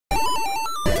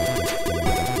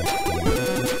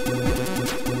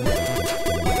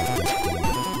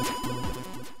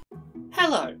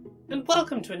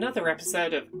to another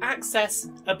episode of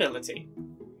Accessibility.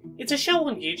 It's a show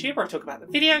on YouTube where I talk about the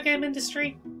video game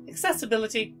industry,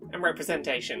 accessibility, and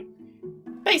representation.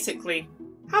 Basically,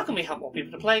 how can we help more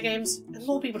people to play games, and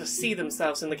more people to see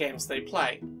themselves in the games they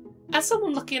play? As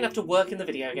someone lucky enough to work in the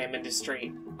video game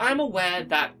industry, I'm aware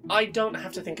that I don't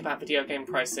have to think about video game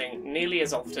pricing nearly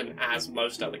as often as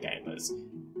most other gamers.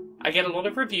 I get a lot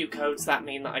of review codes that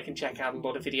mean that I can check out a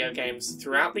lot of video games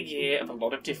throughout the year of a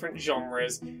lot of different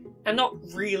genres, and not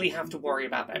really have to worry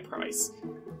about their price.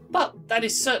 But that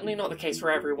is certainly not the case for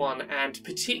everyone, and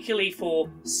particularly for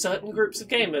certain groups of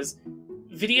gamers,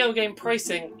 video game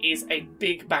pricing is a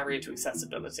big barrier to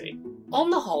accessibility. On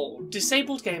the whole,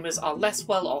 disabled gamers are less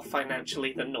well off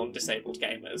financially than non-disabled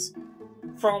gamers.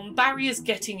 From barriers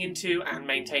getting into and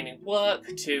maintaining work,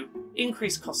 to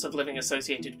increased costs of living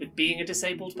associated with being a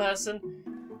disabled person,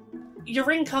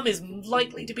 your income is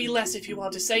likely to be less if you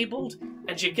are disabled,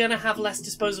 and you're gonna have less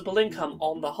disposable income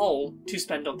on the whole to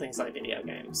spend on things like video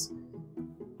games.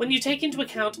 When you take into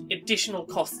account additional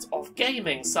costs of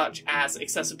gaming, such as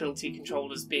accessibility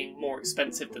controllers being more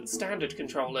expensive than standard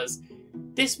controllers,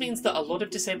 this means that a lot of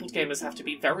disabled gamers have to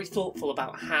be very thoughtful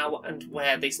about how and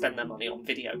where they spend their money on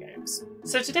video games.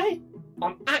 So today,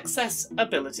 on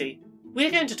Accessibility,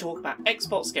 we're going to talk about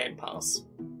Xbox Game Pass.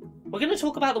 We're going to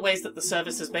talk about the ways that the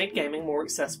service has made gaming more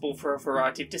accessible for a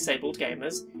variety of disabled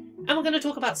gamers, and we're going to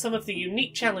talk about some of the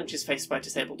unique challenges faced by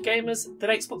disabled gamers that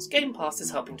Xbox Game Pass is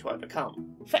helping to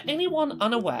overcome. For anyone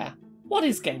unaware, what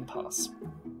is Game Pass?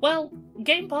 Well,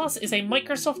 Game Pass is a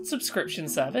Microsoft subscription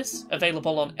service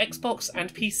available on Xbox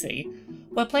and PC,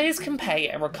 where players can pay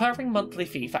a recurring monthly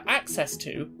fee for access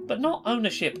to, but not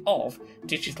ownership of,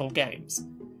 digital games.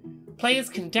 Players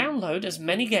can download as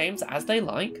many games as they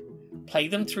like, play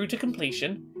them through to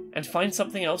completion, and find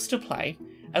something else to play,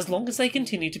 as long as they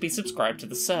continue to be subscribed to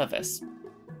the service.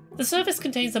 The service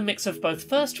contains a mix of both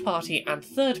first-party and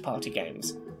third-party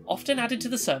games, often added to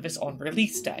the service on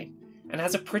release day, and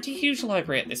has a pretty huge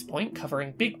library at this point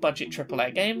covering big-budget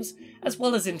AAA games, as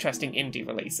well as interesting indie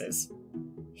releases.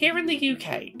 Here in the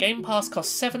UK, Game Pass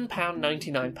costs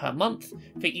 £7.99 per month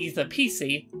for either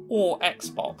PC or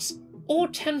Xbox, or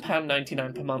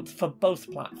 £10.99 per month for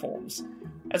both platforms,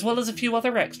 as well as a few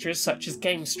other extras such as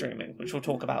game streaming, which we'll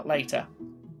talk about later.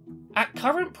 At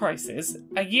current prices,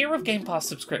 a year of Game Pass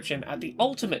subscription at the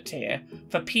Ultimate tier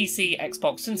for PC,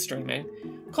 Xbox and streaming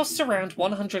costs around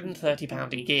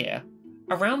 £130 a year,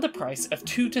 around the price of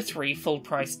 2 to 3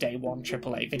 full-price day one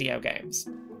AAA video games.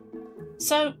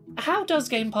 So, how does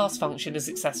Game Pass function as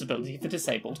accessibility for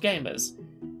disabled gamers?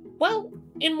 Well,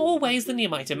 in more ways than you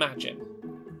might imagine.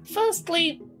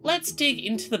 Firstly, let's dig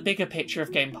into the bigger picture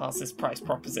of Game Pass's price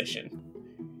proposition.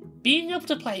 Being able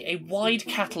to play a wide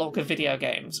catalogue of video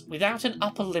games without an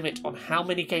upper limit on how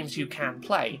many games you can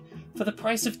play, for the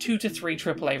price of 2 to 3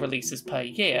 AAA releases per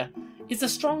year, is a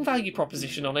strong value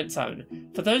proposition on its own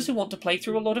for those who want to play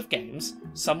through a lot of games,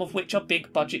 some of which are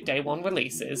big budget day one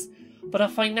releases, but are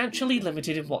financially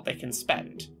limited in what they can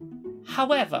spend.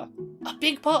 However, a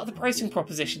big part of the pricing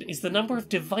proposition is the number of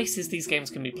devices these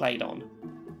games can be played on.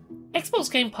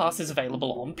 Xbox Game Pass is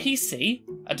available on PC,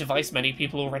 a device many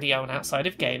people already own outside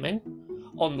of gaming,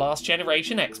 on last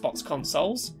generation Xbox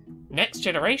consoles, next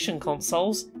generation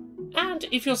consoles, and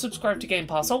if you're subscribed to Game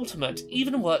Pass Ultimate,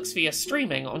 even works via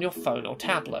streaming on your phone or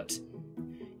tablet.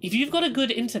 If you've got a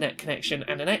good internet connection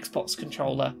and an Xbox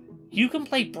controller, you can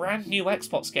play brand new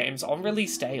Xbox games on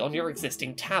release day on your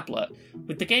existing tablet,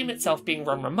 with the game itself being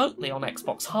run remotely on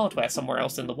Xbox hardware somewhere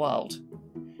else in the world.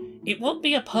 It won't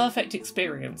be a perfect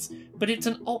experience, but it's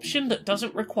an option that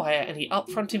doesn't require any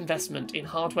upfront investment in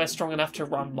hardware strong enough to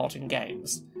run modern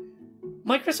games.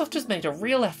 Microsoft has made a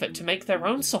real effort to make their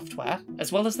own software,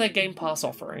 as well as their Game Pass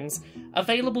offerings,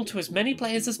 available to as many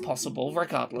players as possible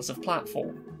regardless of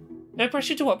platform. No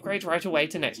pressure to upgrade right away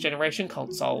to next generation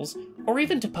consoles, or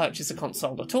even to purchase a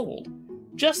console at all.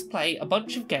 Just play a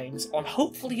bunch of games on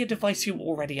hopefully a device you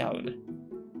already own.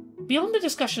 Beyond the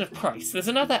discussion of price, there's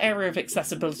another area of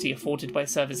accessibility afforded by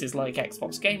services like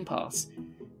Xbox Game Pass: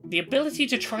 the ability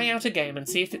to try out a game and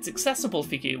see if it's accessible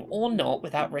for you or not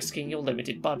without risking your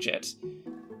limited budget.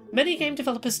 Many game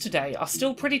developers today are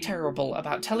still pretty terrible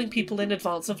about telling people in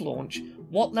advance of launch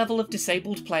what level of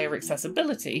disabled player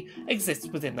accessibility exists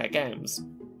within their games.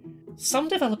 Some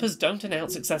developers don't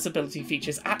announce accessibility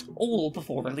features at all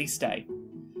before release day.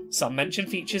 Some mention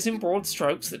features in broad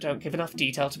strokes that don't give enough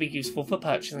detail to be useful for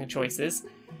purchasing choices,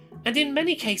 and in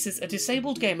many cases a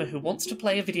disabled gamer who wants to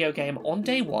play a video game on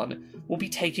day one will be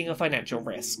taking a financial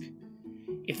risk.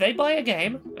 If they buy a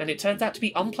game, and it turns out to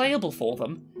be unplayable for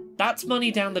them, that's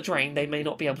money down the drain they may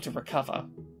not be able to recover.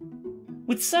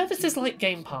 With services like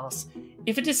Game Pass,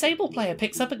 If a disabled player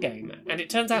picks up a game and it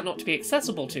turns out not to be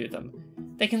accessible to them,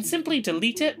 they can simply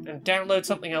delete it and download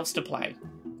something else to play.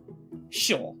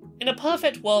 Sure, in a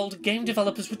perfect world, game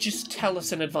developers would just tell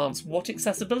us in advance what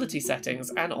accessibility settings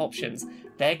and options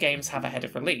their games have ahead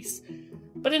of release.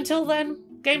 But until then,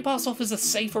 Game Pass offers a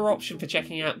safer option for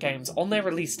checking out games on their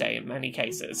release day in many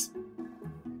cases.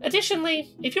 Additionally,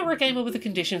 if you're a gamer with a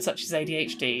condition such as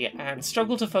ADHD and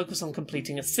struggle to focus on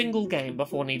completing a single game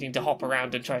before needing to hop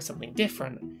around and try something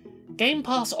different, Game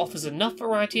Pass offers enough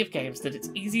variety of games that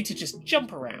it's easy to just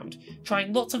jump around,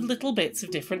 trying lots of little bits of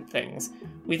different things,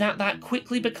 without that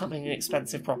quickly becoming an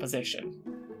expensive proposition.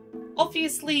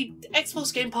 Obviously,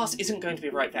 Xbox Game Pass isn't going to be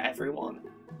right for everyone.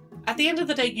 At the end of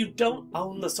the day, you don't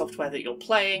own the software that you're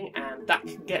playing, and that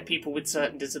can get people with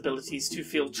certain disabilities to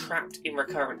feel trapped in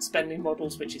recurrent spending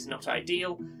models, which is not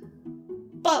ideal.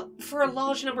 But for a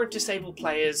large number of disabled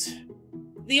players,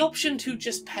 the option to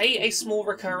just pay a small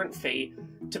recurrent fee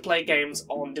to play games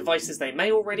on devices they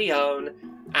may already own,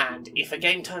 and if a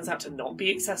game turns out to not be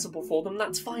accessible for them,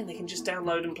 that's fine, they can just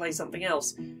download and play something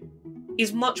else,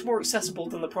 is much more accessible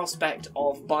than the prospect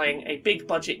of buying a big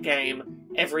budget game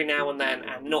every now and then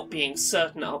and not being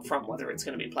certain upfront whether it's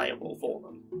going to be playable for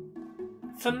them.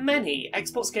 For many,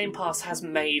 Xbox Game Pass has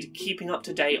made keeping up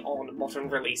to date on modern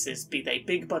releases, be they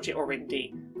big budget or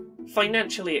indie,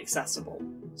 financially accessible.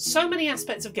 So many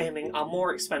aspects of gaming are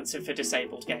more expensive for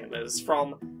disabled gamers,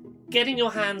 from getting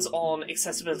your hands on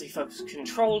accessibility-focused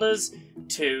controllers,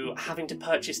 to having to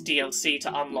purchase DLC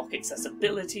to unlock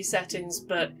accessibility settings,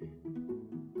 but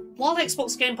while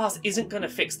Xbox Game Pass isn't going to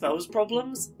fix those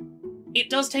problems, it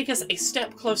does take us a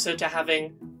step closer to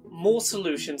having more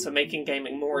solutions for making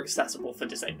gaming more accessible for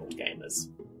disabled gamers.